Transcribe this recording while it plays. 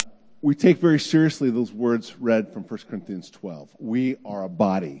we take very seriously those words read from 1 Corinthians 12. We are a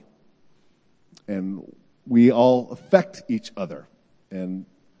body, and we all affect each other and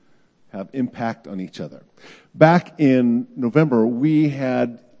have impact on each other. Back in November, we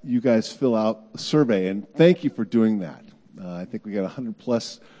had you guys fill out a survey, and thank you for doing that. I think we got 100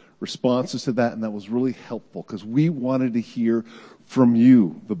 plus responses to that, and that was really helpful because we wanted to hear from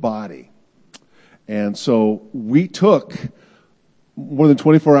you, the body. And so we took more than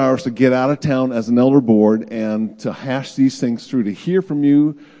 24 hours to get out of town as an elder board and to hash these things through, to hear from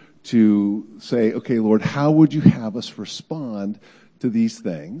you, to say, okay, Lord, how would you have us respond to these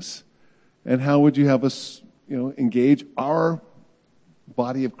things? And how would you have us, engage our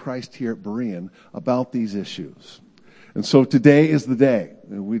body of Christ here at Berean about these issues? And so today is the day.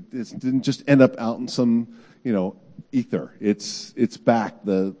 It didn't just end up out in some, ether. It's back.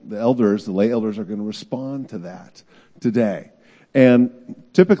 The elders, the lay elders, are going to respond to that today. And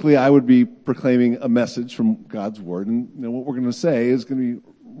typically I would be proclaiming a message from God's Word, and what we're going to say is going to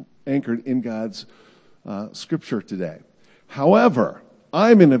be anchored in God's Scripture today. However,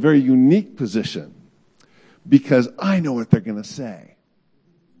 I'm in a very unique position because I know what they're going to say.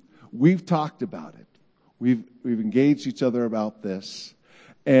 We've talked about it. We've engaged each other about this,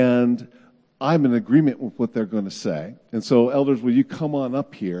 and I'm in agreement with what they're going to say. And so, elders, will you come on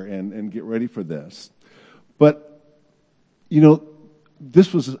up here and get ready for this? But,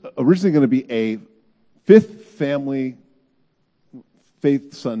 this was originally going to be a fifth family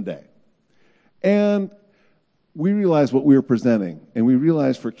faith Sunday. And we realized what we were presenting, and we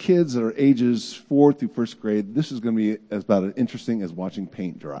realized for kids that are ages 4 through first grade, this is going to be about as interesting as watching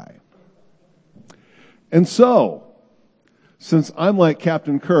paint dry. And so, since I'm like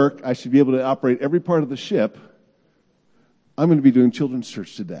Captain Kirk, I should be able to operate every part of the ship, I'm going to be doing children's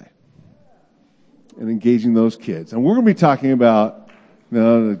church today and engaging those kids. And we're going to be talking about,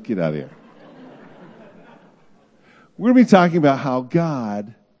 no, get out of here. We're going to be talking about how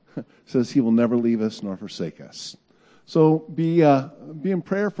God says He will never leave us nor forsake us. So be in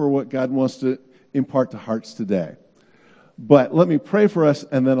prayer for what God wants to impart to hearts today. But let me pray for us,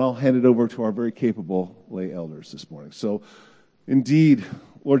 and then I'll hand it over to our very capable lay elders this morning. So, indeed,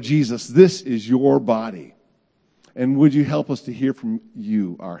 Lord Jesus, this is your body. And would you help us to hear from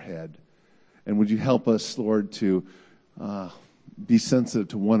you, our head? And would you help us, Lord, to be sensitive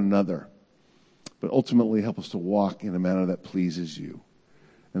to one another, but ultimately help us to walk in a manner that pleases you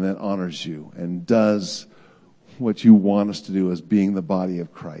and that honors you and does what you want us to do as being the body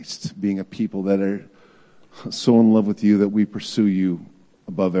of Christ, being a people that are so in love with you that we pursue you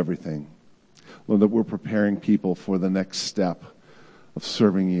above everything. Lord, that we're preparing people for the next step of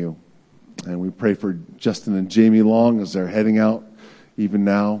serving you. And we pray for Justin and Jamie Long as they're heading out even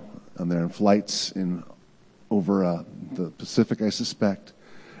now, and they're in flights over the Pacific, I suspect.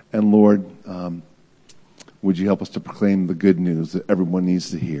 And Lord, would you help us to proclaim the good news that everyone needs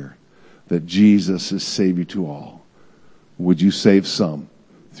to hear, that Jesus is Savior to all. Would you save some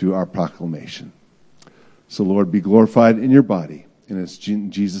through our proclamation? So, Lord, be glorified in your body. And it's in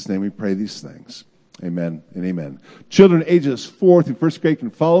Jesus' name we pray these things. Amen and amen. Children ages 4 through first grade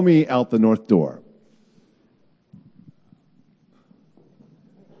can follow me out the north door.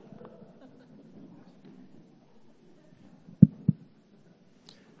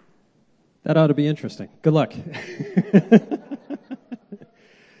 That ought to be interesting. Good luck.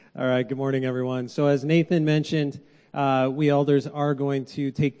 All right, good morning, everyone. So as Nathan mentioned, we elders are going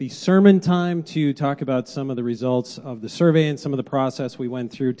to take the sermon time to talk about some of the results of the survey and some of the process we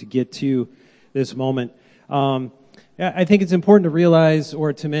went through to get to this moment. I think it's important to realize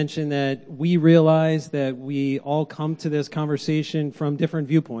or to mention that we realize that we all come to this conversation from different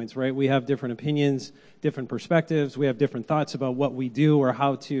viewpoints, right? We have different opinions, different perspectives. We have different thoughts about what we do or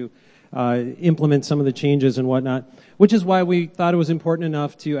how to implement some of the changes and whatnot, which is why we thought it was important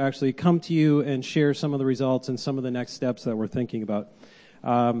enough to actually come to you and share some of the results and some of the next steps that we're thinking about.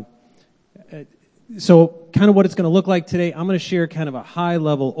 So kind of what it's going to look like today, I'm going to share kind of a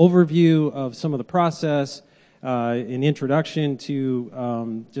high-level overview of some of the process, an introduction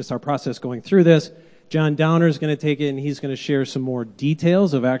to just our process going through this. John Downer is going to take it, and he's going to share some more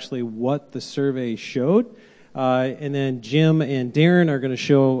details of actually what the survey showed. And then Jim and Darren are going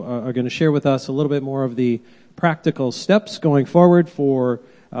to share with us a little bit more of the practical steps going forward for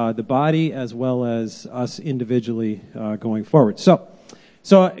the body as well as us individually going forward. So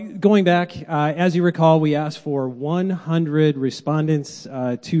going back, as you recall, we asked for 100 respondents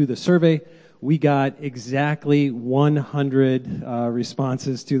to the survey. We got exactly 100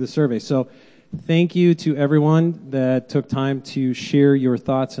 responses to the survey. So thank you to everyone that took time to share your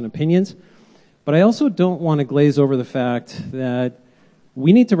thoughts and opinions. But I also don't want to glaze over the fact that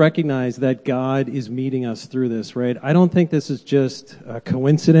we need to recognize that God is meeting us through this, right? I don't think this is just a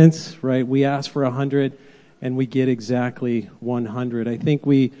coincidence, right? We ask for 100 and we get exactly 100. I think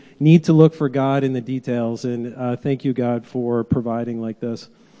we need to look for God in the details, and thank you, God, for providing like this.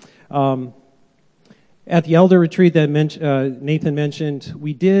 At the elder retreat that Nathan mentioned,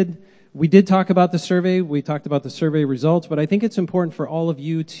 we did talk about the survey. We talked about the survey results, but I think it's important for all of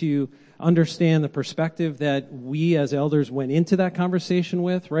you to understand the perspective that we as elders went into that conversation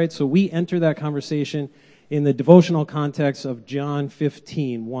with, right? So we enter that conversation in the devotional context of John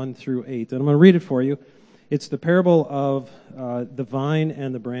 15, 1 through 8. And I'm going to read it for you. It's the parable of the vine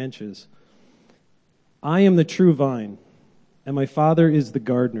and the branches. I am the true vine, and my Father is the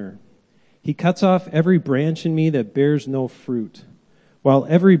gardener. He cuts off every branch in me that bears no fruit, while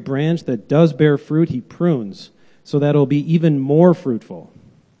every branch that does bear fruit he prunes, so that it will be even more fruitful.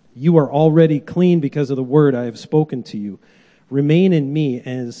 You are already clean because of the word I have spoken to you. Remain in me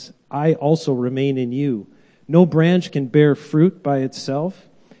as I also remain in you. No branch can bear fruit by itself.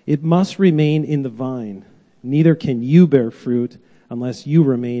 It must remain in the vine. Neither can you bear fruit unless you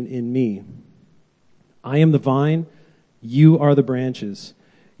remain in me. I am the vine, you are the branches.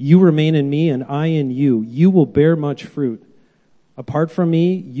 You remain in me and I in you. You will bear much fruit. Apart from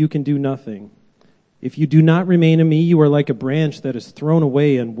me, you can do nothing. If you do not remain in me, you are like a branch that is thrown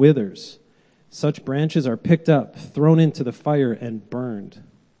away and withers. Such branches are picked up, thrown into the fire, and burned.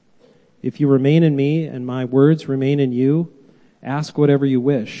 If you remain in me and my words remain in you, ask whatever you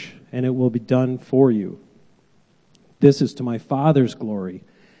wish, and it will be done for you. This is to my Father's glory,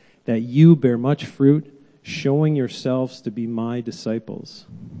 that you bear much fruit, showing yourselves to be my disciples.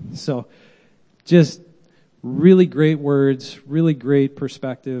 So, just really great words, really great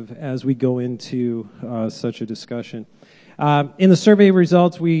perspective as we go into such a discussion. In the survey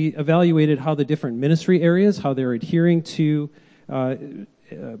results, we evaluated how the different ministry areas, how they're adhering to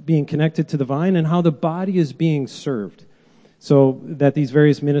being connected to the vine, and how the body is being served, so that these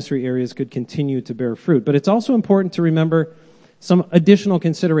various ministry areas could continue to bear fruit. But it's also important to remember some additional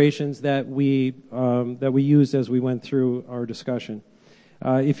considerations that we used as we went through our discussion.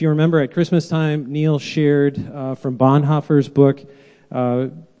 If you remember, at Christmas time, Neil shared from Bonhoeffer's book,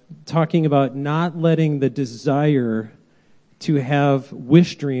 talking about not letting the desire to have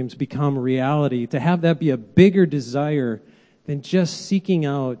wish dreams become reality, to have that be a bigger desire than just seeking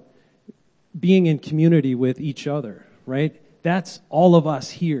out being in community with each other, right? That's all of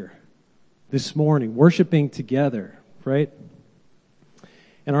us here this morning, worshiping together, right?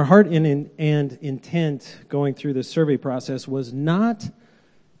 And our heart and intent going through this survey process was not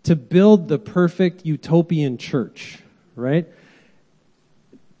to build the perfect utopian church, right?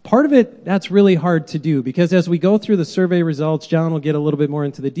 Part of it, that's really hard to do, because as we go through the survey results, John will get a little bit more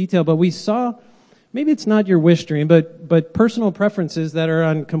into the detail, but we saw, maybe it's not your wish dream, but personal preferences that are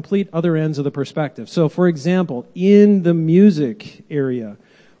on complete other ends of the perspective. So, for example, in the music area,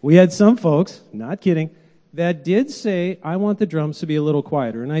 we had some folks, not kidding, that did say, I want the drums to be a little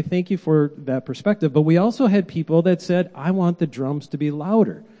quieter, and I thank you for that perspective, but we also had people that said, I want the drums to be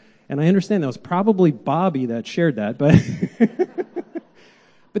louder. And I understand that was probably Bobby that shared that, but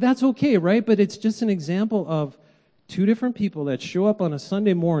but that's okay, right? But it's just an example of two different people that show up on a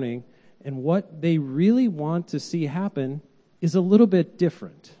Sunday morning, and what they really want to see happen is a little bit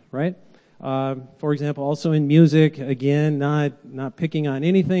different, right? For example, also in music, again, not picking on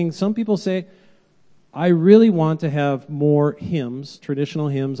anything, some people say, I really want to have more hymns, traditional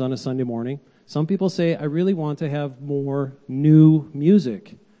hymns on a Sunday morning. Some people say, I really want to have more new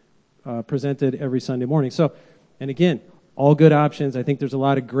music presented every Sunday morning. So, and again, all good options. I think there's a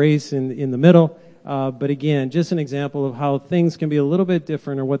lot of grace in the middle. But again, just an example of how things can be a little bit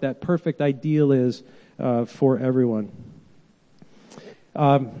different, or what that perfect ideal is for everyone.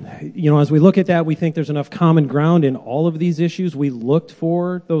 As we look at that, we think there's enough common ground in all of these issues. We looked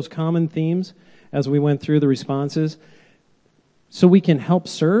for those common themes as we went through the responses, so we can help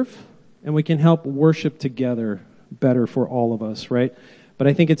serve and we can help worship together better for all of us, right? But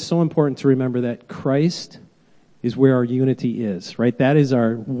I think it's so important to remember that Christ is where our unity is, right? That is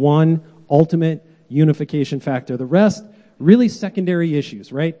our one ultimate unification factor. The rest, really secondary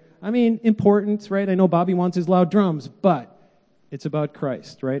issues, right? I mean, important, right? I know Bobby wants his loud drums, but it's about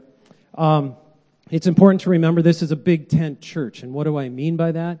Christ, right? It's important to remember this is a big tent church. And what do I mean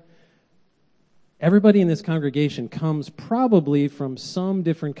by that? Everybody in this congregation comes probably from some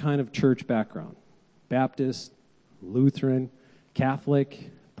different kind of church background. Baptist, Lutheran,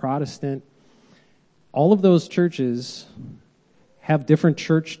 Catholic, Protestant. All of those churches have different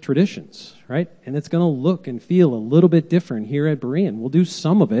church traditions, right? And it's going to look and feel a little bit different here at Berean. We'll do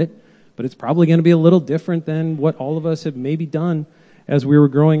some of it, but it's probably going to be a little different than what all of us have maybe done as we were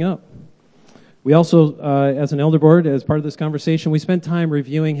growing up. We also, as an elder board, as part of this conversation, we spent time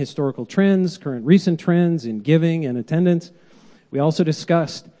reviewing historical trends, current recent trends in giving and attendance. We also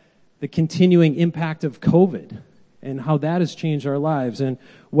discussed the continuing impact of COVID and how that has changed our lives and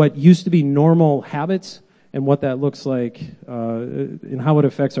what used to be normal habits and what that looks like and how it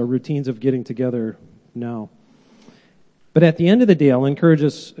affects our routines of getting together now. But at the end of the day, I'll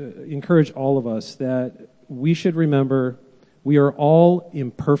encourage all of us that we should remember we are all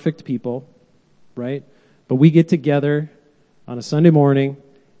imperfect people, right? But we get together on a Sunday morning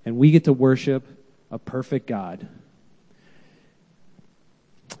and we get to worship a perfect God.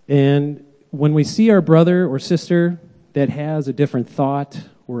 And when we see our brother or sister that has a different thought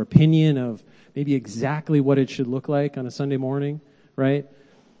or opinion of maybe exactly what it should look like on a Sunday morning, right?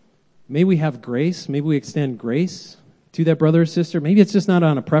 May we have grace. Maybe we extend grace to that brother or sister. Maybe it's just not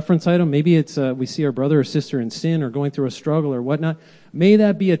on a preference item. Maybe it's we see our brother or sister in sin or going through a struggle or whatnot. May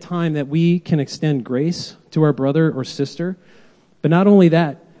that be a time that we can extend grace to our brother or sister. But not only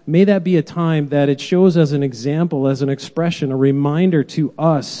that, may that be a time that it shows as an example, as an expression, a reminder to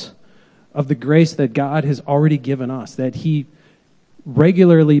us of the grace that God has already given us, that He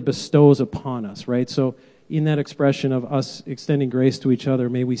regularly bestows upon us, right? So in that expression of us extending grace to each other,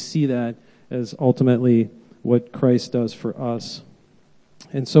 may we see that as ultimately what Christ does for us.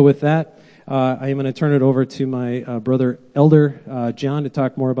 And so with that, I am going to turn it over to my brother, Elder John, to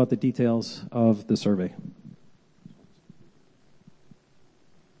talk more about the details of the survey.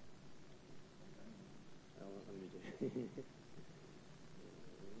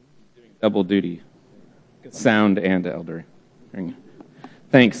 Double duty, sound and elder.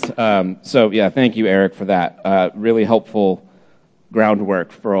 Thanks. Thank you, Eric, for that. Really helpful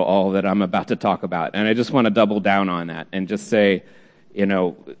groundwork for all that I'm about to talk about. And I just want to double down on that and just say,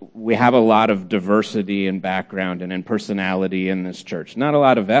 we have a lot of diversity in background and in personality in this church. Not a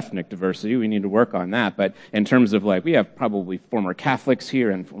lot of ethnic diversity. We need to work on that. But in terms of we have probably former Catholics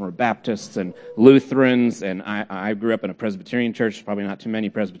here and former Baptists and Lutherans. And I grew up in a Presbyterian church, probably not too many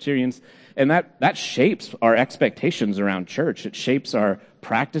Presbyterians. And that shapes our expectations around church. It shapes our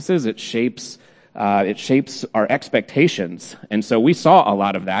practices. It shapes our expectations. And so we saw a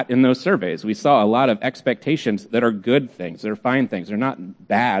lot of that in those surveys. We saw a lot of expectations that are good things. They're fine things. They're not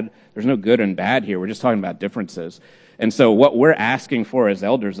bad. There's no good and bad here. We're just talking about differences. And so what we're asking for as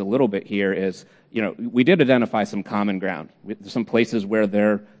elders a little bit here is, we did identify some common ground. Some places where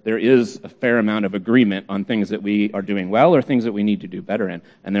there is a fair amount of agreement on things that we are doing well or things that we need to do better in.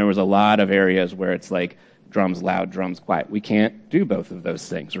 And there was a lot of areas where it's like, drums loud, drums quiet. We can't do both of those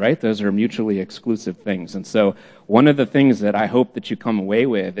things, right? Those are mutually exclusive things. And so one of the things that I hope that you come away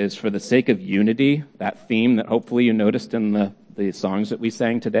with is, for the sake of unity, that theme that hopefully you noticed in the songs that we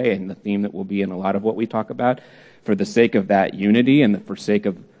sang today and the theme that will be in a lot of what we talk about, for the sake of that unity and for sake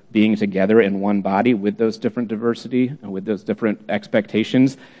of being together in one body with those different diversity and with those different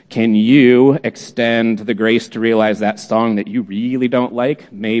expectations, can you extend the grace to realize that song that you really don't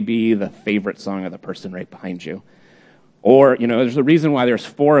like may be the favorite song of the person right behind you? Or, there's a reason why there's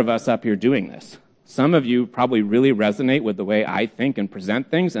 4 of us up here doing this. Some of you probably really resonate with the way I think and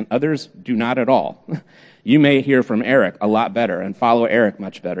present things, and others do not at all. You may hear from Eric a lot better and follow Eric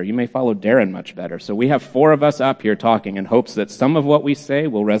much better. You may follow Darren much better. So we have 4 of us up here talking in hopes that some of what we say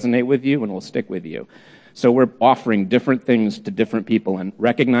will resonate with you and will stick with you. So we're offering different things to different people, and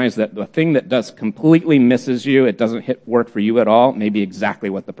recognize that the thing that does completely misses you, it doesn't work for you at all, may be exactly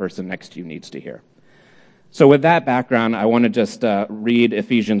what the person next to you needs to hear. So with that background, I want to just read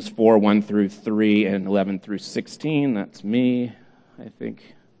Ephesians 4, 1 through 3 and 11 through 16. That's me, I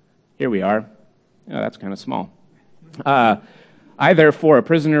think. Here we are. Oh, that's kind of small. I, therefore, a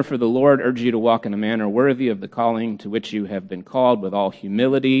prisoner for the Lord, urge you to walk in a manner worthy of the calling to which you have been called, with all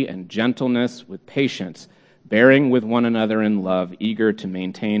humility and gentleness, with patience, bearing with one another in love, eager to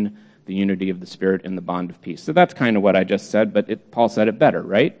maintain the unity of the Spirit in the bond of peace. So that's kind of what I just said, but Paul said it better,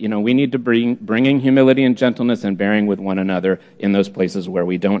 right? We need to bringing humility and gentleness and bearing with one another in those places where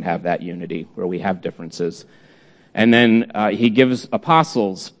we don't have that unity, where we have differences. And then he gives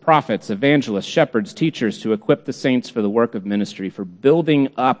apostles, prophets, evangelists, shepherds, teachers to equip the saints for the work of ministry, for building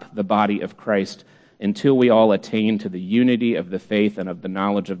up the body of Christ until we all attain to the unity of the faith and of the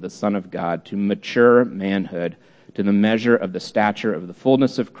knowledge of the Son of God, to mature manhood, to the measure of the stature of the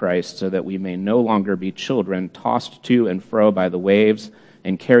fullness of Christ, so that we may no longer be children, tossed to and fro by the waves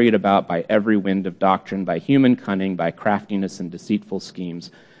and carried about by every wind of doctrine, by human cunning, by craftiness and deceitful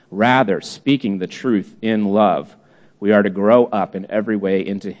schemes. Rather, speaking the truth in love, we are to grow up in every way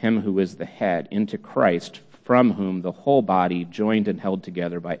into him who is the head, into Christ, from whom the whole body, joined and held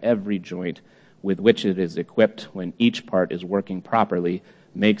together by every joint with which it is equipped when each part is working properly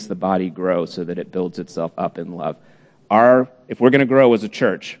makes the body grow so that it builds itself up in love. If we're going to grow as a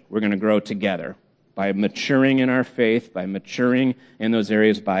church, we're going to grow together by maturing in our faith, by maturing in those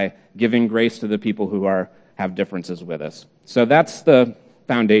areas, by giving grace to the people who have differences with us. So that's the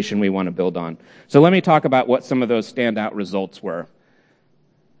foundation we want to build on. So let me talk about what some of those standout results were.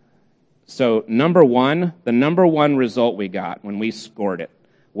 So the number one result we got when we scored it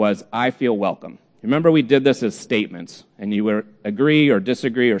was, I feel welcome. Remember, we did this as statements, and you were agree or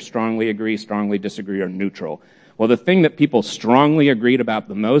disagree or strongly disagree, or neutral. Well, the thing that people strongly agreed about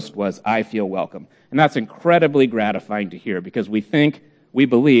the most was, I feel welcome. And that's incredibly gratifying to hear, because we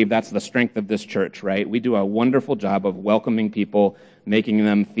believe that's the strength of this church, right? We do a wonderful job of welcoming people, making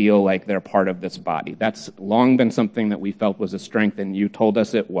them feel like they're part of this body. That's long been something that we felt was a strength, and you told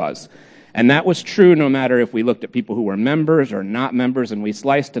us it was. And that was true no matter if we looked at people who were members or not members, and we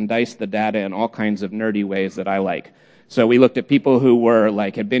sliced and diced the data in all kinds of nerdy ways that I like. So we looked at people who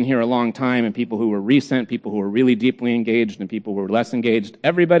had been here a long time, and people who were recent, people who were really deeply engaged, and people who were less engaged.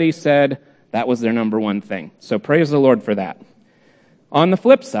 Everybody said that was their number one thing. So praise the Lord for that. On the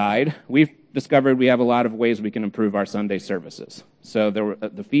flip side, we've discovered we have a lot of ways we can improve our Sunday services. So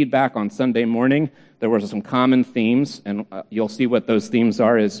the feedback on Sunday morning, there were some common themes, and you'll see what those themes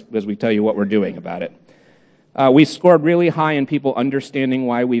are as we tell you what we're doing about it. We scored really high in people understanding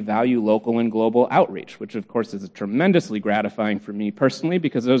why we value local and global outreach, which of course is tremendously gratifying for me personally,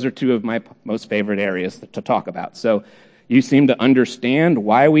 because those are two of my most favorite areas to talk about. So you seem to understand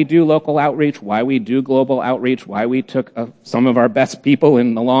why we do local outreach, why we do global outreach, why we took some of our best people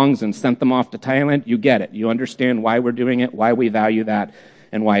in the Longs and sent them off to Thailand. You get it. You understand why we're doing it, why we value that,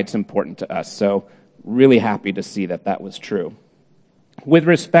 and why it's important to us. So really happy to see that was true. With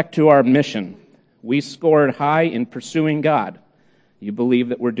respect to our mission, we scored high in pursuing God. You believe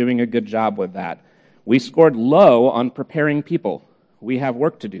that we're doing a good job with that. We scored low on preparing people. We have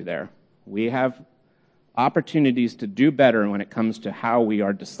work to do there. We have opportunities to do better when it comes to how we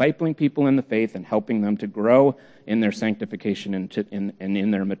are discipling people in the faith and helping them to grow in their sanctification and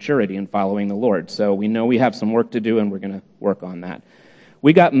in their maturity in following the Lord. So we know we have some work to do, and we're going to work on that.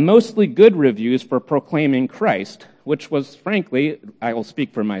 We got mostly good reviews for proclaiming Christ, which was, frankly, I will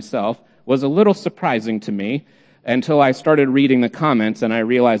speak for myself, was a little surprising to me until I started reading the comments, and I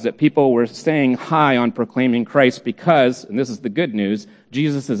realized that people were saying high on proclaiming Christ because, and this is the good news,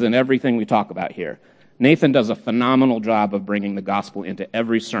 Jesus is in everything we talk about here. Nathan does a phenomenal job of bringing the gospel into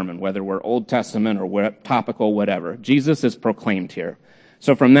every sermon, whether we're Old Testament or topical, whatever. Jesus is proclaimed here.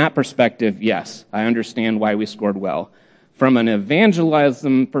 So from that perspective, yes, I understand why we scored well. From an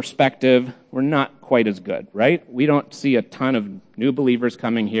evangelism perspective, we're not quite as good, right? We don't see a ton of new believers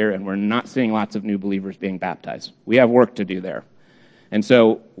coming here, and we're not seeing lots of new believers being baptized. We have work to do there. And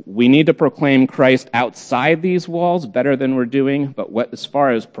so we need to proclaim Christ outside these walls better than we're doing, but as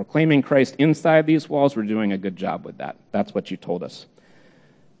far as proclaiming Christ inside these walls, we're doing a good job with that. That's what you told us.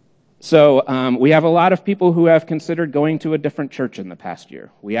 So we have a lot of people who have considered going to a different church in the past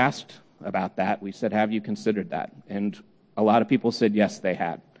year. We asked about that. We said, have you considered that? And a lot of people said, yes, they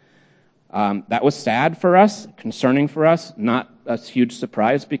had. That was sad for us, concerning for us, not a huge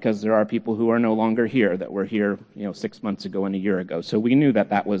surprise, because there are people who are no longer here that were here 6 months ago and a year ago. So we knew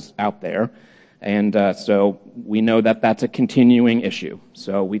that was out there. And so we know that that's a continuing issue.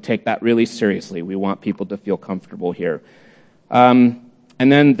 So we take that really seriously. We want people to feel comfortable here. And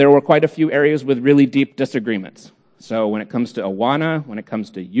then there were quite a few areas with really deep disagreements. So when it comes to Awana, when it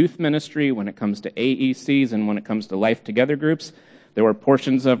comes to youth ministry, when it comes to AECs, and when it comes to Life Together groups, there were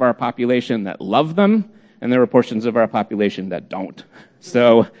portions of our population that love them, and there were portions of our population that don't.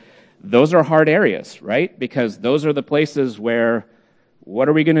 So those are hard areas, right? Because those are the places where, what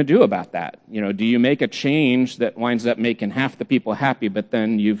are we going to do about that? Do you make a change that winds up making half the people happy, but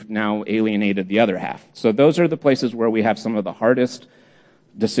then you've now alienated the other half? So those are the places where we have some of the hardest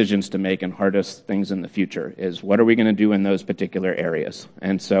decisions to make and hardest things in the future, is what are we going to do in those particular areas?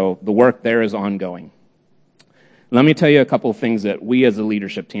 And so the work there is ongoing. Let me tell you a couple of things that we as a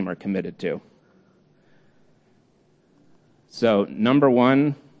leadership team are committed to. So, number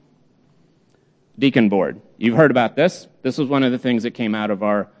one, Deacon Board. You've heard about this. This was one of the things that came out of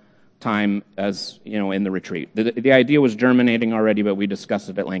our time as, in the retreat. The idea was germinating already, but we discussed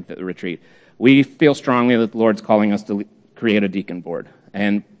it at length at the retreat. We feel strongly that the Lord's calling us to create a Deacon Board,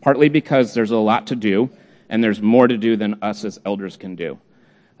 and partly because there's a lot to do, and there's more to do than us as elders can do.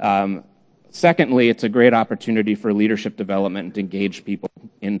 Secondly, it's a great opportunity for leadership development and to engage people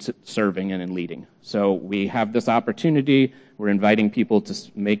in serving and in leading. So we have this opportunity. We're inviting people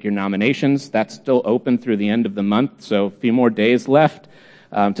to make your nominations. That's still open through the end of the month, so a few more days left.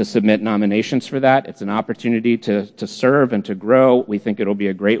 to submit nominations for that. It's an opportunity to serve and to grow. We think it'll be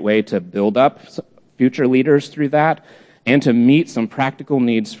a great way to build up future leaders through that and to meet some practical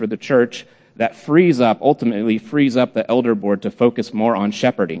needs for the church that ultimately frees up the elder board to focus more on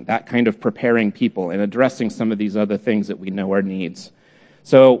shepherding, that kind of preparing people and addressing some of these other things that we know are needs.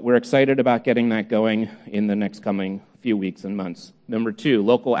 So we're excited about getting that going in the next coming few weeks and months. Number 2,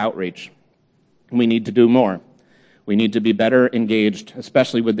 local outreach. We need to do more. We need to be better engaged,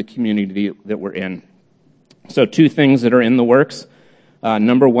 especially with the community that we're in. So 2 things that are in the works.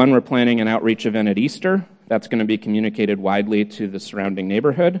 Number 1, we're planning an outreach event at Easter. That's going to be communicated widely to the surrounding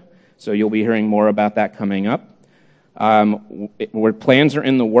neighborhood. So you'll be hearing more about that coming up. Where plans are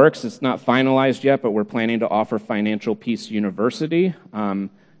in the works, it's not finalized yet, but we're planning to offer Financial Peace University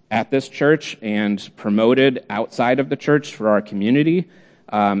at this church and promote it outside of the church for our community.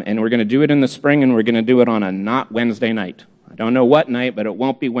 And we're going to do it in the spring, and we're going to do it on a not Wednesday night. I don't know what night, but it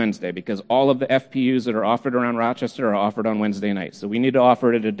won't be Wednesday because all of the FPUs that are offered around Rochester are offered on Wednesday nights. So we need to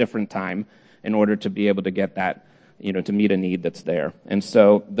offer it at a different time in order to be able to get that, to meet a need that's there. And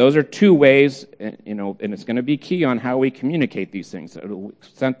so those are 2 ways, and it's going to be key on how we communicate these things, the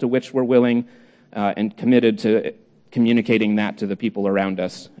extent to which we're willing and committed to communicating that to the people around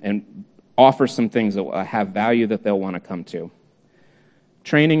us and offer some things that will have value that they'll want to come to.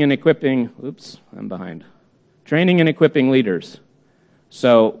 Training and equipping leaders.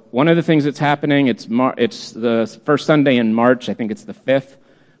 So one of the things that's happening, it's the first Sunday in March, I think it's the 5th,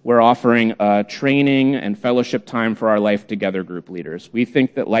 we're offering training and fellowship time for our Life Together group leaders. We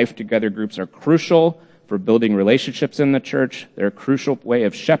think that Life Together groups are crucial for building relationships in the church. They're a crucial way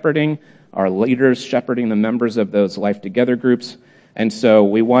of shepherding our leaders, shepherding the members of those Life Together groups. And so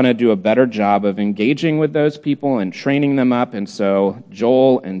we want to do a better job of engaging with those people and training them up. And so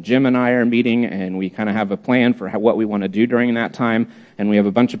Joel and Jim and I are meeting, and we kind of have a plan for what we want to do during that time. And we have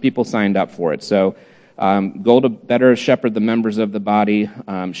a bunch of people signed up for it. So goal to better shepherd the members of the body,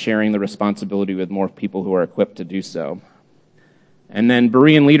 sharing the responsibility with more people who are equipped to do so. And then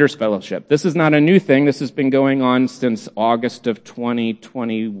Berean Leaders Fellowship. This is not a new thing. This has been going on since August of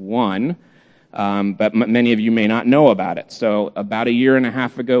 2021, but many of you may not know about it. So about 1.5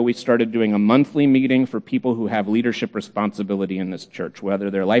 years ago, we started doing a monthly meeting for people who have leadership responsibility in this church, whether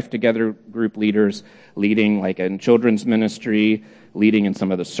they're Life Together group leaders, leading like in children's ministry, leading in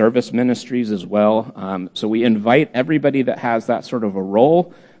some of the service ministries as well. So we invite everybody that has that sort of a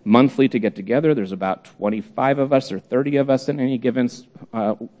role monthly to get together. There's about 25 of us or 30 of us in any given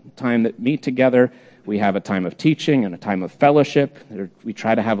time that meet together. We have a time of teaching and a time of fellowship. We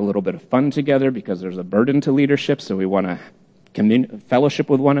try to have a little bit of fun together because there's a burden to leadership, so we want to fellowship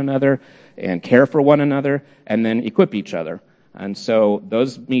with one another and care for one another and then equip each other. And so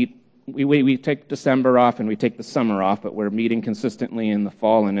those meet. We take December off and we take the summer off, but we're meeting consistently in the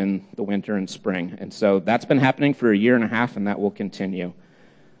fall and in the winter and spring. And so that's been happening for 1.5 years, and that will continue.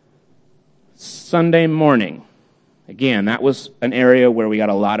 Sunday morning. Again, that was an area where we got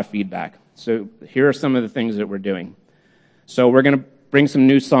a lot of feedback. So here are some of the things that we're doing. So we're going to bring some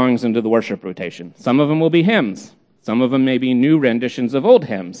new songs into the worship rotation. Some of them will be hymns. Some of them may be new renditions of old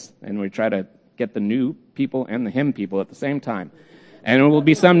hymns. And we try to get the new people and the hymn people at the same time. And there will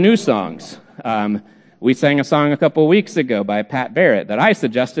be some new songs. We sang a song a couple weeks ago by Pat Barrett that I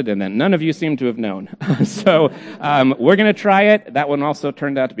suggested and that none of you seem to have known. So we're going to try it. That one also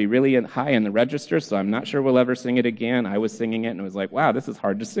turned out to be really high in the register, so I'm not sure we'll ever sing it again. I was singing it and it was like, wow, this is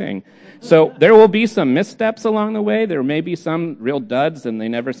hard to sing. So there will be some missteps along the way. There may be some real duds and they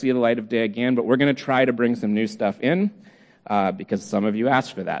never see the light of day again, but we're going to try to bring some new stuff in because some of you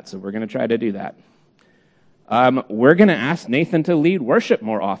asked for that, so we're going to try to do that. We're going to ask Nathan to lead worship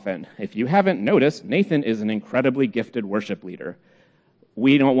more often. If you haven't noticed, Nathan is an incredibly gifted worship leader.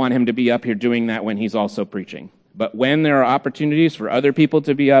 We don't want him to be up here doing that when he's also preaching. But when there are opportunities for other people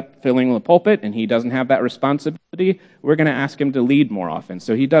to be up filling the pulpit and he doesn't have that responsibility, we're going to ask him to lead more often.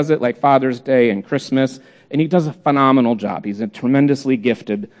 So he does it like Father's Day and Christmas, and he does a phenomenal job. He's a tremendously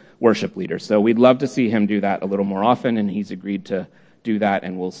gifted worship leader. So we'd love to see him do that a little more often, and he's agreed to do that,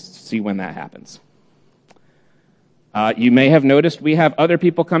 and we'll see when that happens. You may have noticed we have other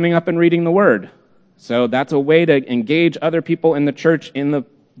people coming up and reading the Word. So that's a way to engage other people in the church in the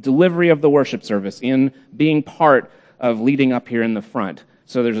delivery of the worship service, in being part of leading up here in the front.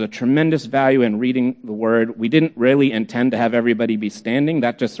 So there's a tremendous value in reading the Word. We didn't really intend to have everybody be standing.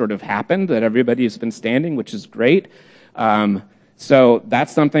 That just sort of happened, that everybody has been standing, which is great. So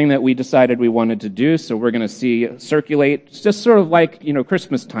that's something that we decided we wanted to do. So we're going to circulate. It's just sort of like,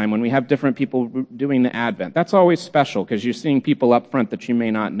 Christmas time when we have different people doing the Advent. That's always special because you're seeing people up front that you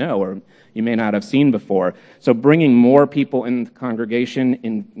may not know or you may not have seen before. So bringing more people in the congregation,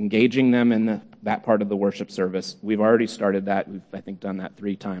 engaging them in that part of the worship service. We've already started that. We've, I think, done that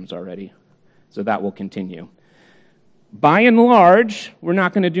 3 times already. So that will continue. By and large, we're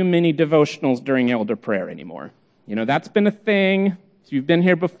not going to do mini devotionals during elder prayer anymore. That's been a thing. If you've been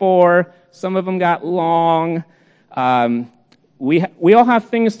here before, some of them got long. We all have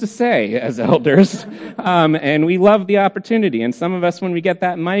things to say as elders, and we love the opportunity. And some of us, when we get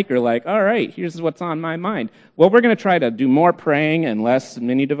that mic, are like, all right, here's what's on my mind. Well, we're going to try to do more praying and less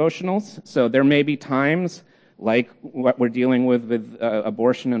mini devotionals. So there may be times like what we're dealing with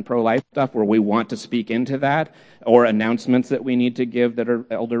abortion and pro-life stuff, where we want to speak into that, or announcements that we need to give that are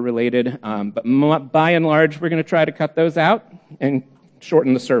elder-related. But by and large, we're going to try to cut those out and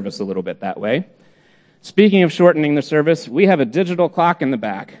shorten the service a little bit that way. Speaking of shortening the service, we have a digital clock in the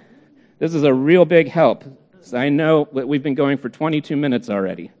back. This is a real big help. So I know that we've been going for 22 minutes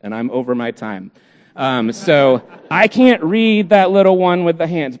already, and I'm over my time. So I can't read that little one with the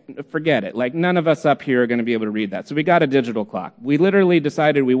hands. Forget it. Like, none of us up here are going to be able to read that. So we got a digital clock. We literally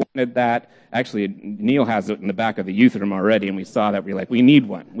decided we wanted that. Actually, Neil has it in the back of the youth room already, and we saw that. We're like, we need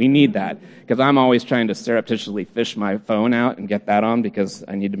one. We need that. Because I'm always trying to surreptitiously fish my phone out and get that on because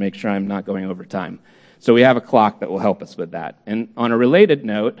I need to make sure I'm not going over time. So we have a clock that will help us with that. And on a related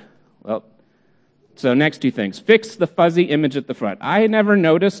note, so next 2 things. Fix the fuzzy image at the front. I never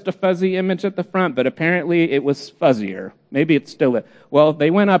noticed a fuzzy image at the front, but apparently it was fuzzier. Maybe it's still well, they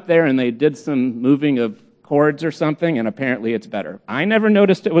went up there and they did some moving of cords or something, and apparently it's better. I never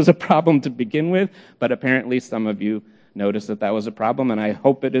noticed it was a problem to begin with, but apparently some of you noticed that was a problem, and I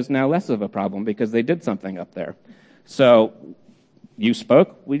hope it is now less of a problem because they did something up there. So you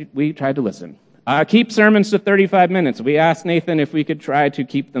spoke, we tried to listen. Keep sermons to 35 minutes. We asked Nathan if we could try to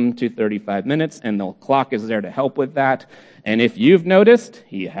keep them to 35 minutes, and the clock is there to help with that. And if you've noticed,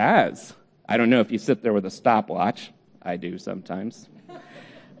 he has. I don't know if you sit there with a stopwatch. I do sometimes.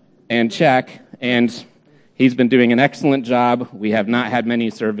 And check. And he's been doing an excellent job. We have not had many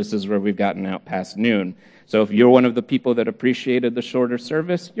services where we've gotten out past noon. So if you're one of the people that appreciated the shorter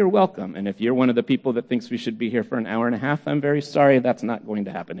service, you're welcome. And if you're one of the people that thinks we should be here for an hour and a half, I'm very sorry. That's not going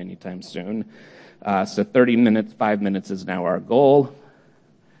to happen anytime soon. So 30 minutes, 5 minutes is now our goal.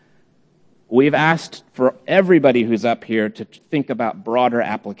 We've asked for everybody who's up here to think about broader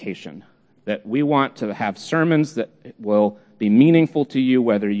application, that we want to have sermons that will be meaningful to you,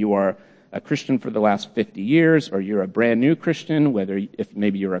 whether you are a Christian for the last 50 years or you're a brand new Christian, if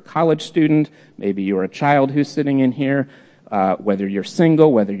maybe you're a college student, maybe you're a child who's sitting in here, whether you're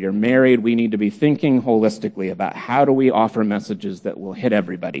single, whether you're married. We need to be thinking holistically about how do we offer messages that will hit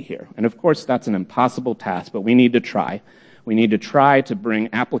everybody here. And of course, that's an impossible task, but we need to try. We need to try to bring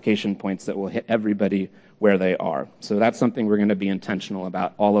application points that will hit everybody where they are. So that's something we're going to be intentional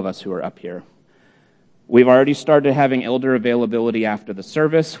about, all of us who are up here. We've already started having elder availability after the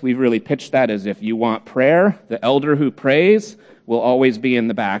service. We've really pitched that as if you want prayer, the elder who prays will always be in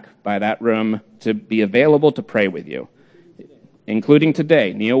the back by that room to be available to pray with you, including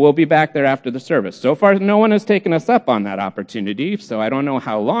today. Neil will be back there after the service. So far, no one has taken us up on that opportunity, so I don't know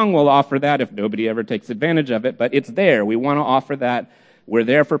how long we'll offer that if nobody ever takes advantage of it, but it's there. We want to offer that. We're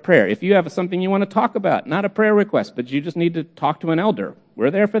there for prayer. If you have something you want to talk about, not a prayer request, but you just need to talk to an elder,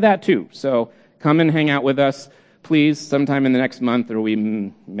 we're there for that too. So come and hang out with us, please, sometime in the next month, or we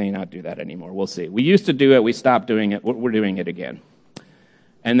may not do that anymore. We'll see. We used to do it. We stopped doing it. We're doing it again.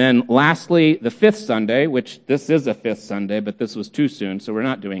 And then lastly, the 5th Sunday, which this is a 5th Sunday, but this was too soon, so we're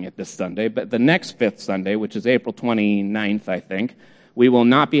not doing it this Sunday. But the next 5th Sunday, which is April 29th, I think, we will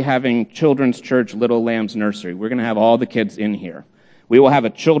not be having Children's Church Little Lambs Nursery. We're going to have all the kids in here. We will have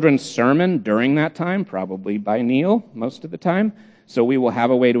a children's sermon during that time, probably by Neil most of the time. So we will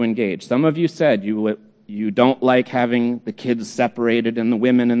have a way to engage. Some of you said you don't like having the kids separated and the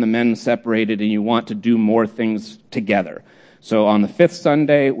women and the men separated, and you want to do more things together. So on the 5th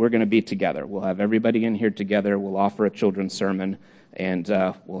Sunday, we're going to be together. We'll have everybody in here together. We'll offer a children's sermon, and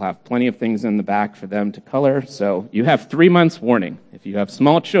we'll have plenty of things in the back for them to color. So you have 3 months warning. If you have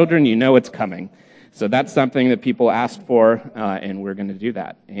small children, you know it's coming. So that's something that people asked for, and we're going to do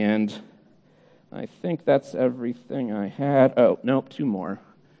that. And I think that's everything I had. Oh, nope, 2 more.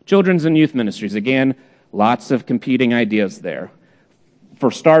 Children's and youth ministries. Again, lots of competing ideas there. For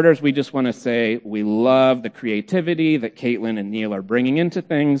starters, we just want to say we love the creativity that Caitlin and Neil are bringing into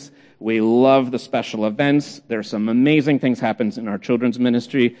things. We love the special events. There's some amazing things happens in our children's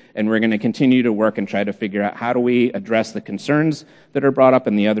ministry, and we're going to continue to work and try to figure out how do we address the concerns that are brought up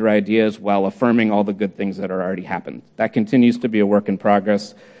and the other ideas while affirming all the good things that are already happened. That continues to be a work in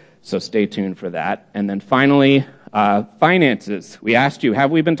progress, so stay tuned for that. And then finally, finances. We asked you,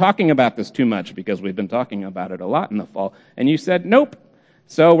 have we been talking about this too much? Because we've been talking about it a lot in the fall. And you said, nope.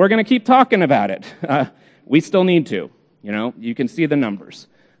 So we're going to keep talking about it. We still need to. You can see the numbers.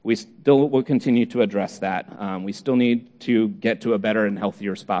 We still will continue to address that. We still need to get to a better and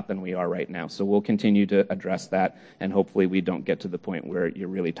healthier spot than we are right now. So we'll continue to address that, and hopefully we don't get to the point where you're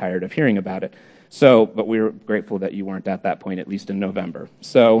really tired of hearing about it. But we're grateful that you weren't at that point, at least in November.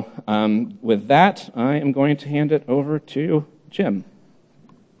 So with that, I am going to hand it over to Jim.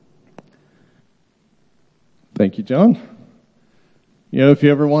 Thank you, John. If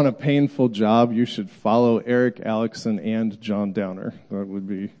you ever want a painful job, you should follow Eric Alexson and John Downer.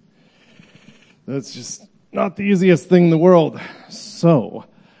 That's just not the easiest thing in the world. So,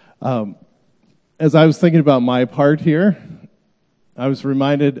 as I was thinking about my part here, I was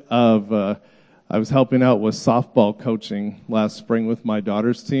reminded of, I was helping out with softball coaching last spring with my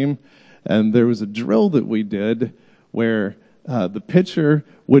daughter's team, and there was a drill that we did where the pitcher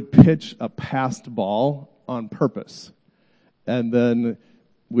would pitch a passed ball on purpose. And then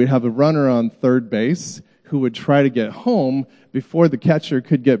we'd have a runner on third base who would try to get home before the catcher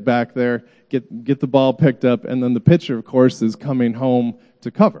could get back there, get the ball picked up, and then the pitcher, of course, is coming home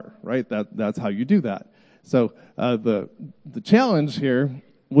to cover, right? That's how you do that. So the challenge here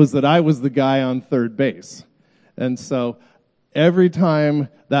was that I was the guy on third base. And so every time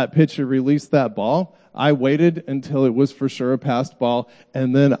that pitcher released that ball, I waited until it was for sure a passed ball,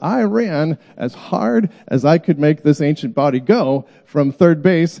 and then I ran as hard as I could make this ancient body go from third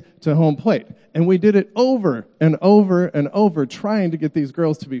base to home plate. And we did it over and over and over, trying to get these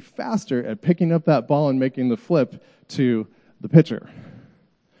girls to be faster at picking up that ball and making the flip to the pitcher.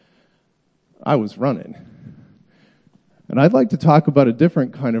 I was running. And I'd like to talk about a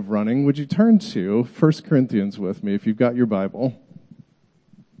different kind of running. Would you turn to 1 Corinthians with me if you've got your Bible?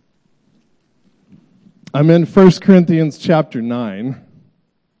 I'm in 1 Corinthians chapter 9.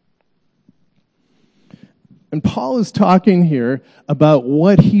 And Paul is talking here about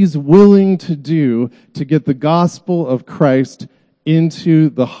what he's willing to do to get the gospel of Christ into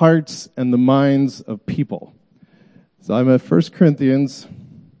the hearts and the minds of people. So I'm at 1 Corinthians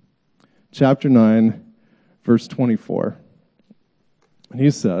chapter 9, verse 24. And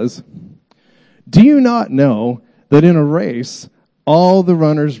he says, "Do you not know that in a race all the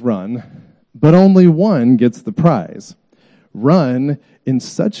runners run, but only one gets the prize? Run in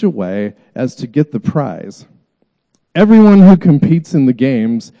such a way as to get the prize. Everyone who competes in the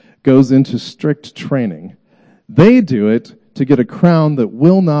games goes into strict training. They do it to get a crown that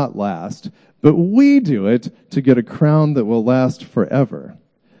will not last, but we do it to get a crown that will last forever.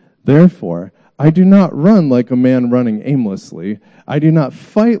 Therefore, I do not run like a man running aimlessly. I do not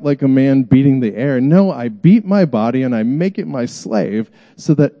fight like a man beating the air. No, I beat my body and I make it my slave,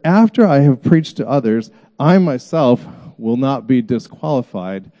 so that after I have preached to others, I myself will not be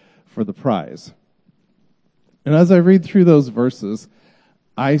disqualified for the prize." And as I read through those verses,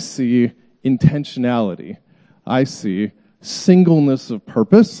 I see intentionality. I see singleness of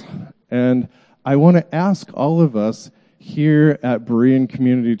purpose. And I want to ask all of us here at Berean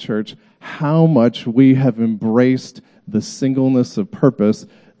Community Church how much we have embraced the singleness of purpose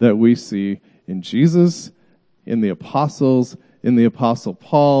that we see in Jesus, in the apostles, in the Apostle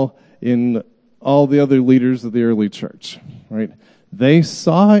Paul, in all the other leaders of the early church, right? They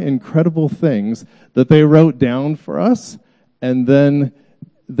saw incredible things that they wrote down for us, and then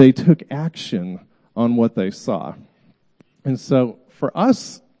they took action on what they saw. And so for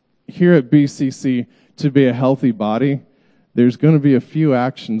us here at BCC to be a healthy body, there's going to be a few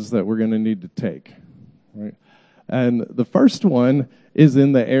actions that we're going to need to take, right? And the first one is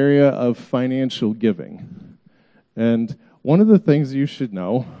in the area of financial giving. And one of the things you should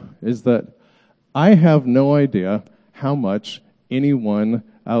know is that I have no idea how much anyone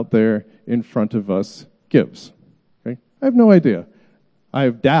out there in front of us gives. Okay? I have no idea. I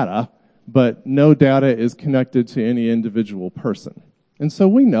have data, but no data is connected to any individual person. And so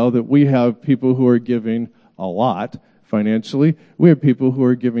we know that we have people who are giving a lot financially. We have people who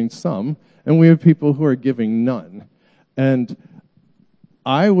are giving some, and we have people who are giving none. And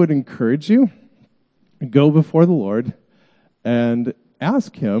I would encourage you, go before the Lord and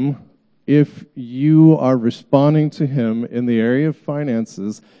ask Him if you are responding to Him in the area of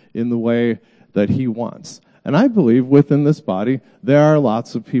finances in the way that He wants. And I believe within this body, there are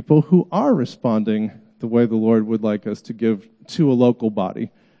lots of people who are responding the way the Lord would like us to give to a local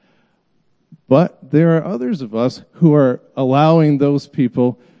body. But there are others of us who are allowing those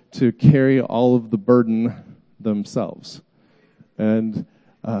people to carry all of the burden themselves. And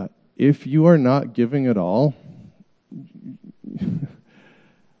if you are not giving at all,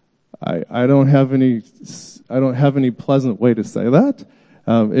 I don't have any pleasant way to say that.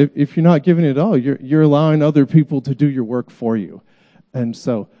 If you're not giving it at all, you're allowing other people to do your work for you. And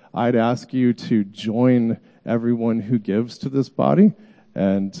so I'd ask you to join everyone who gives to this body,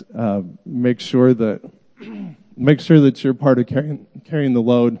 and make sure that you're part of carrying the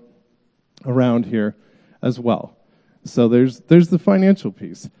load around here as well. So there's the financial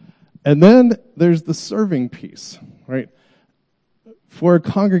piece, and then there's the serving piece, right? For a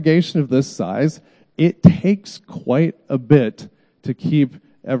congregation of this size, it takes quite a bit to keep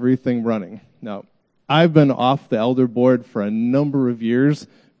everything running. Now, I've been off the elder board for a number of years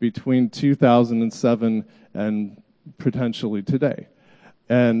between 2007 and potentially today.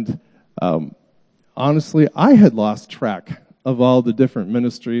 And honestly, I had lost track of all the different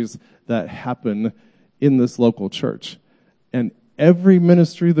ministries that happen in this local church. And every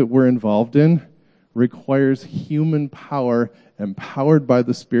ministry that we're involved in requires human power empowered by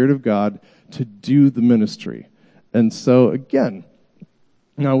the Spirit of God to do the ministry. And so, again,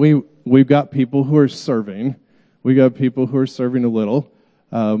 now we've got people who are serving. We got people who are serving a little.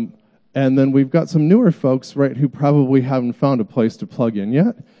 And then we've got some newer folks, right, who probably haven't found a place to plug in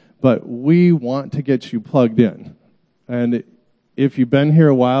yet, but we want to get you plugged in. And if you've been here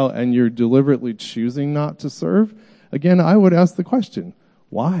a while and you're deliberately choosing not to serve, again, I would ask the question,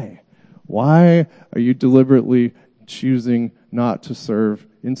 why? Why are you deliberately choosing not to serve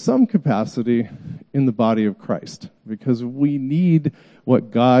in some capacity in the body of Christ? Because we need what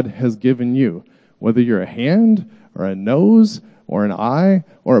God has given you, whether you're a hand or a nose or an eye,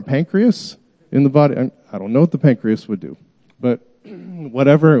 or a pancreas in the body. I don't know what the pancreas would do, but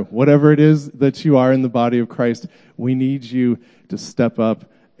whatever it is that you are in the body of Christ, we need you to step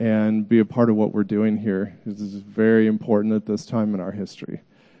up and be a part of what we're doing here. This is very important at this time in our history.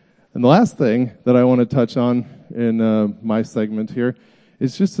 And the last thing that I want to touch on in my segment here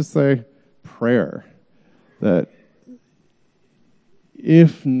is just to say prayer. That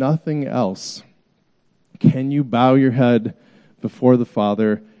if nothing else, can you bow your head before the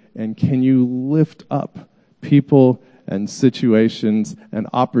Father, and can you lift up people and situations and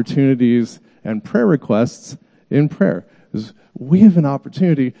opportunities and prayer requests in prayer? Because we have an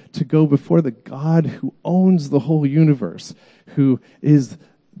opportunity to go before the God who owns the whole universe, who is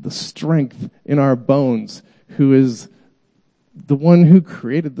the strength in our bones, who is the one who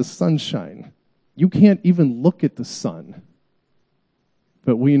created the sunshine. You can't even look at the sun,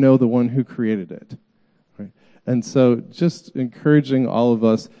 but we know the one who created it. And so just encouraging all of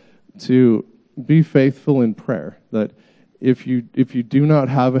us to be faithful in prayer, that if you do not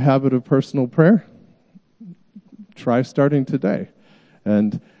have a habit of personal prayer, try starting today.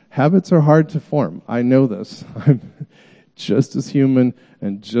 And habits are hard to form. I know this. I'm just as human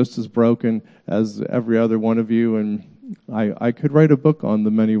and just as broken as every other one of you, and I could write a book on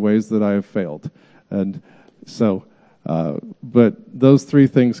the many ways that I have failed. And so, but those three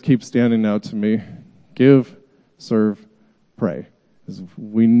things keep standing out to me. Give, serve, pray.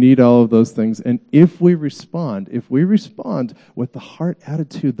 We need all of those things. And if we respond with the heart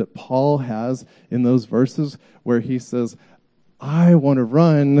attitude that Paul has in those verses where he says, I want to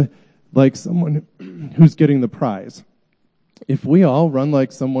run like someone who's getting the prize. If we all run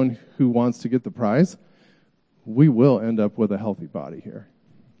like someone who wants to get the prize, we will end up with a healthy body here.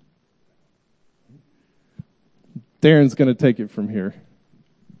 Darren's going to take it from here.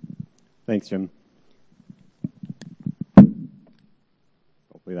 Thanks, Jim.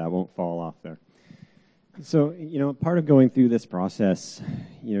 Hopefully that won't fall off there. So, part of going through this process,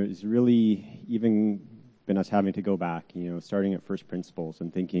 is really even been us having to go back, starting at first principles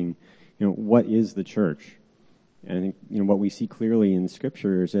and thinking, what is the church? And I think, what we see clearly in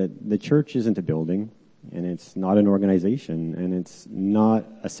Scripture is that the church isn't a building, and it's not an organization, and it's not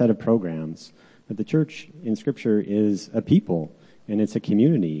a set of programs. But the church in Scripture is a people, and it's a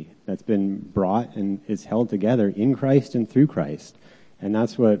community that's been brought and is held together in Christ and through Christ. And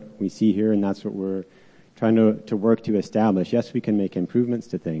that's what we see here, and that's what we're trying to work to establish. Yes, we can make improvements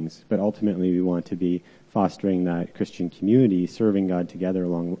to things, but ultimately we want to be fostering that Christian community, serving God together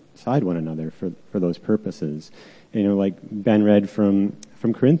alongside one another for those purposes. Like Ben read from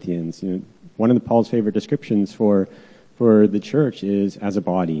Corinthians, one of Paul's favorite descriptions for the church is as a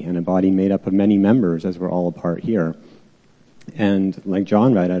body, and a body made up of many members, as we're all a part here. And like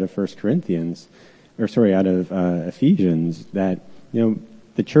John read out of 1 Corinthians, Ephesians, that,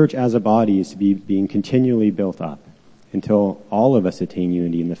 the church as a body is to be being continually built up until all of us attain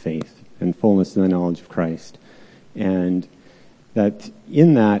unity in the faith and fullness in the knowledge of Christ. And that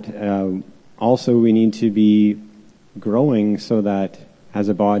in that, also we need to be growing so that as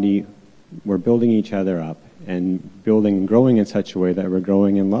a body, we're building each other up and building and growing in such a way that we're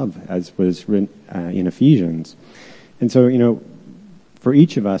growing in love, as was written in Ephesians. And so, for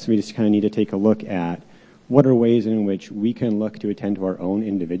each of us, we just kind of need to take a look at what are ways in which we can look to attend to our own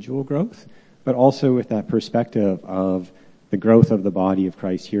individual growth, but also with that perspective of the growth of the body of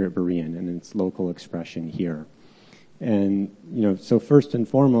Christ here at Berean and its local expression here. And, so first and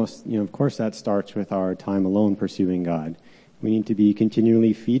foremost, of course that starts with our time alone pursuing God. We need to be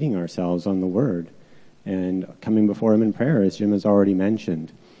continually feeding ourselves on the Word and coming before Him in prayer, as Jim has already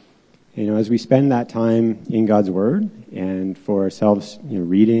mentioned. As we spend that time in God's Word and for ourselves,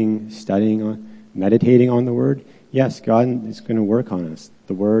 reading, studying, meditating on the Word, yes, God is going to work on us.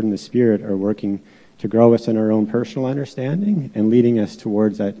 The Word and the Spirit are working to grow us in our own personal understanding and leading us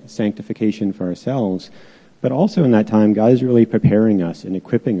towards that sanctification for ourselves. But also in that time, God is really preparing us and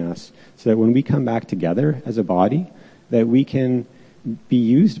equipping us so that when we come back together as a body, that we can be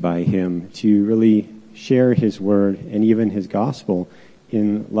used by Him to really share His Word and even His gospel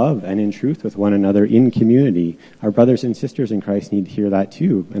in love and in truth with one another in community. Our brothers and sisters in Christ need to hear that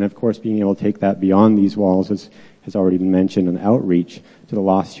too. And of course, being able to take that beyond these walls, as has already been mentioned, and outreach to the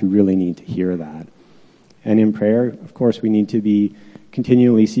lost who really need to hear that. And in prayer, of course, we need to be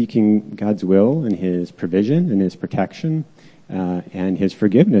continually seeking God's will and His provision and His protection and His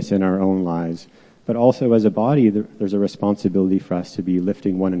forgiveness in our own lives. But also as a body, there's a responsibility for us to be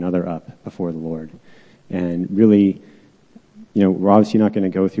lifting one another up before the Lord. And really, we're obviously not going to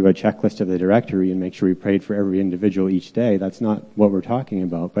go through a checklist of the directory and make sure we prayed for every individual each day. That's not what we're talking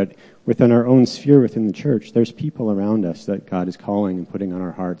about. But within our own sphere within the church, there's people around us that God is calling and putting on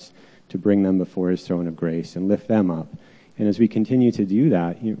our hearts to bring them before His throne of grace and lift them up. And as we continue to do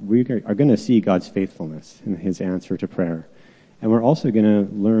that, we are going to see God's faithfulness in His answer to prayer. And we're also going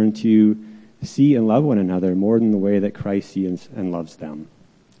to learn to see and love one another more than the way that Christ sees and loves them.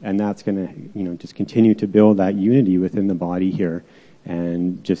 And that's going to, just continue to build that unity within the body here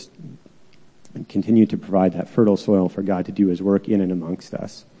and just continue to provide that fertile soil for God to do His work in and amongst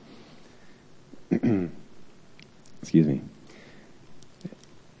us. Excuse me.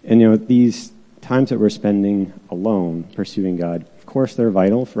 And, these times that we're spending alone pursuing God, of course, they're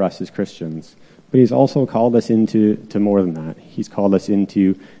vital for us as Christians. But He's also called us into more than that. He's called us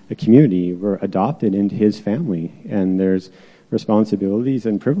into a community. We're adopted into His family. And there's responsibilities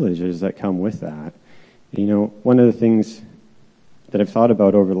and privileges that come with that. One of the things that I've thought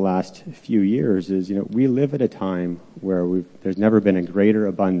about over the last few years is, we live at a time where there's never been a greater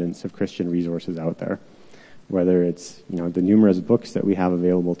abundance of Christian resources out there. Whether it's, the numerous books that we have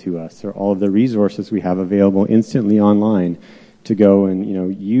available to us or all of the resources we have available instantly online to go and,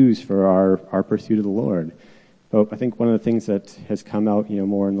 use for our pursuit of the Lord. But I think one of the things that has come out,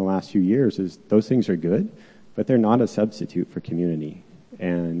 more in the last few years is those things are good, but they're not a substitute for community.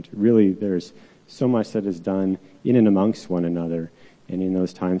 And really, there's so much that is done in and amongst one another and in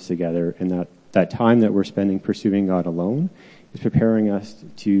those times together. And that time that we're spending pursuing God alone is preparing us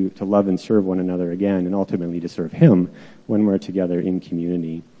to love and serve one another again and ultimately to serve Him when we're together in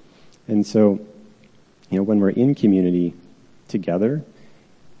community. And so, when we're in community together,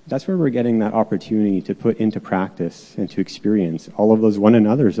 that's where we're getting that opportunity to put into practice and to experience all of those one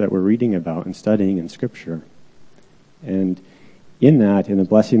another's that we're reading about and studying in Scripture. And in that, in the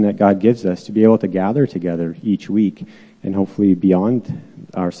blessing that God gives us to be able to gather together each week and hopefully beyond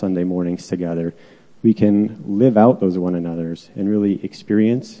our Sunday mornings together, we can live out those one another's and really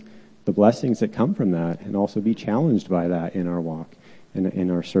experience the blessings that come from that and also be challenged by that in our walk and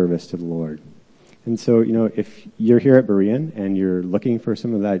in our service to the Lord. And so, if you're here at Berean and you're looking for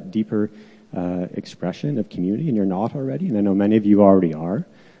some of that deeper expression of community and you're not already, and I know many of you already are,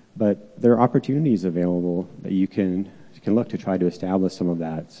 but there are opportunities available that you can look to try to establish some of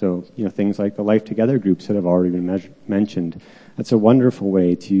that. So, things like the Life Together groups that have already been mentioned, that's a wonderful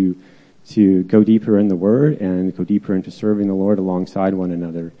way to go deeper in the Word and go deeper into serving the Lord alongside one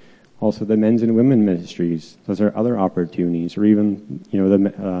another. Also, the men's and women ministries, those are other opportunities, or even,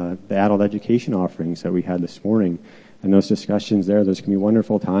 the adult education offerings that we had this morning. And those discussions there, those can be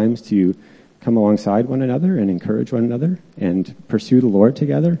wonderful times to come alongside one another and encourage one another and pursue the Lord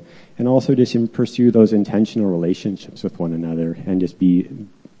together, and also just pursue those intentional relationships with one another and just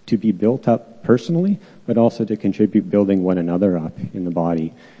to be built up personally, but also to contribute building one another up in the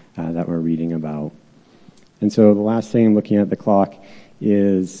body that we're reading about. And so the last thing, looking at the clock,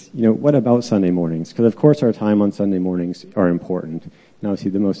 is, what about Sunday mornings? Because, of course, our time on Sunday mornings are important. And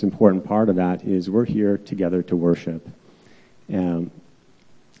obviously, the most important part of that is we're here together to worship.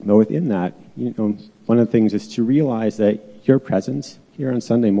 But within that, one of the things is to realize that your presence here on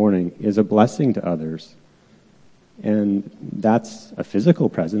Sunday morning is a blessing to others. And that's a physical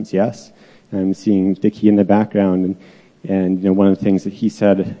presence, yes. I'm seeing Dickie in the background, and one of the things that he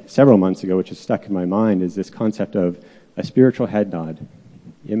said several months ago, which has stuck in my mind, is this concept of a spiritual head nod.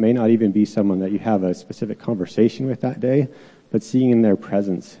 It may not even be someone that you have a specific conversation with that day, but seeing in their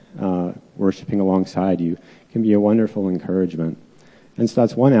presence, worshiping alongside you, can be a wonderful encouragement. And so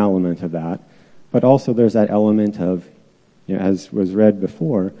that's one element of that. But also there's that element of, as was read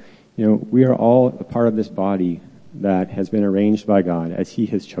before, we are all a part of this body that has been arranged by God as He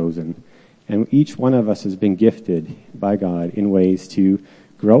has chosen. And each one of us has been gifted by God in ways to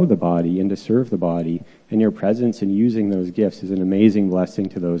grow the body and to serve the body. And your presence in using those gifts is an amazing blessing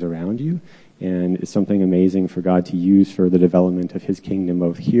to those around you. And it's something amazing for God to use for the development of His kingdom,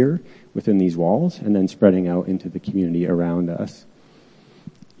 both here within these walls and then spreading out into the community around us.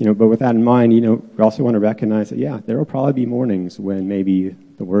 But with that in mind, we also want to recognize that, there will probably be mornings when maybe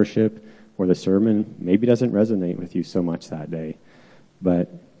the worship or the sermon maybe doesn't resonate with you so much that day.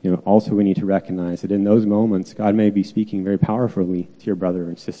 But, also we need to recognize that in those moments, God may be speaking very powerfully to your brother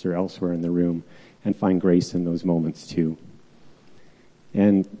and sister elsewhere in the room, and find grace in those moments too.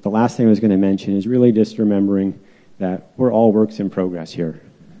 And the last thing I was going to mention is really just remembering that we're all works in progress here.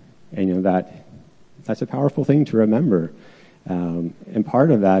 And, that's a powerful thing to remember. And part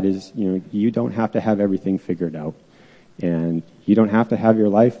of that is, you don't have to have everything figured out. And you don't have to have your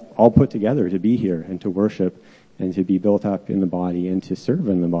life all put together to be here and to worship and to be built up in the body and to serve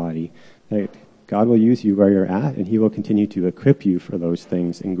in the body. That God will use you where you're at, and He will continue to equip you for those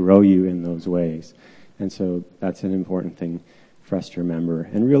things and grow you in those ways. And so that's an important thing for us to remember.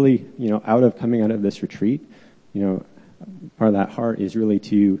 And really, coming out of this retreat, part of that heart is really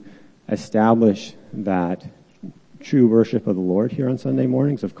to establish that true worship of the Lord here on Sunday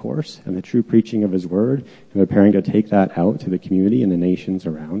mornings, of course, and the true preaching of His Word, and preparing to take that out to the community and the nations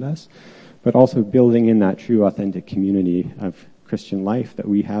around us, but also building in that true, authentic community of Christian life that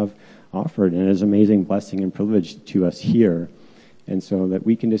we have offered, and it is an amazing blessing and privilege to us here, and so that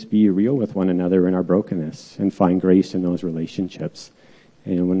we can just be real with one another in our brokenness and find grace in those relationships.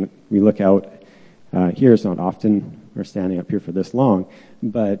 And when we look out here, it's not often we're standing up here for this long,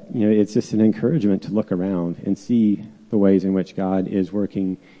 but it's just an encouragement to look around and see the ways in which God is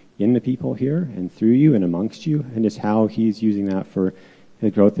working in the people here and through you and amongst you, and just how He's using that for the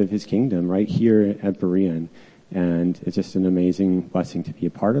growth of His kingdom right here at Berean. And it's just an amazing blessing to be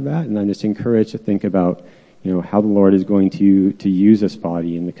a part of that. And I'm just encouraged to think about how the Lord is going to use this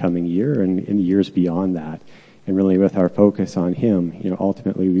body in the coming year and in the years beyond that. And really with our focus on Him,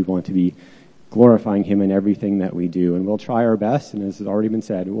 ultimately we want to be glorifying Him in everything that we do. And we'll try our best, and as has already been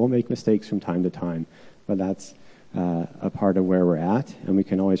said, we'll make mistakes from time to time, but that's a part of where we're at, and we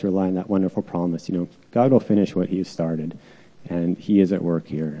can always rely on that wonderful promise. God will finish what He has started, and He is at work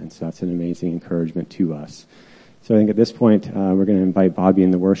here, and so that's an amazing encouragement to us. So I think at this point, we're going to invite Bobby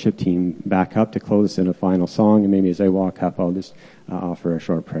and the worship team back up to close us in a final song, and maybe as I walk up, I'll just offer a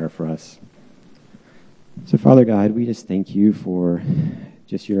short prayer for us. So Father God, we just thank You for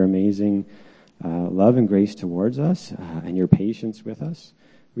just Your amazing love and grace towards us, and Your patience with us.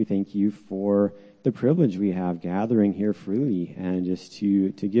 We thank You for the privilege we have gathering here freely and just to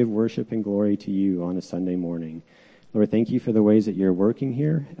give worship and glory to You on a Sunday morning. Lord, thank You for the ways that You're working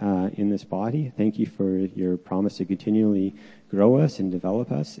here in this body. Thank You for Your promise to continually grow us and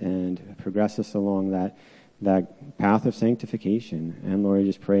develop us and progress us along that path of sanctification. And Lord, I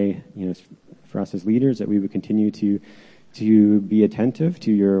just pray, for us as leaders that we would continue to be attentive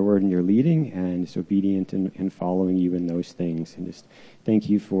to Your word and Your leading, and just obedient in following You in those things. And just thank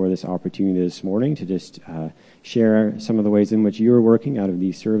You for this opportunity this morning to just share some of the ways in which You are working out of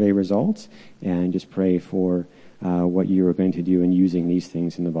these survey results, and just pray for what You are going to do in using these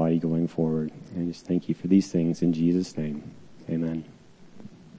things in the body going forward. And just thank You for these things in Jesus' name. Amen.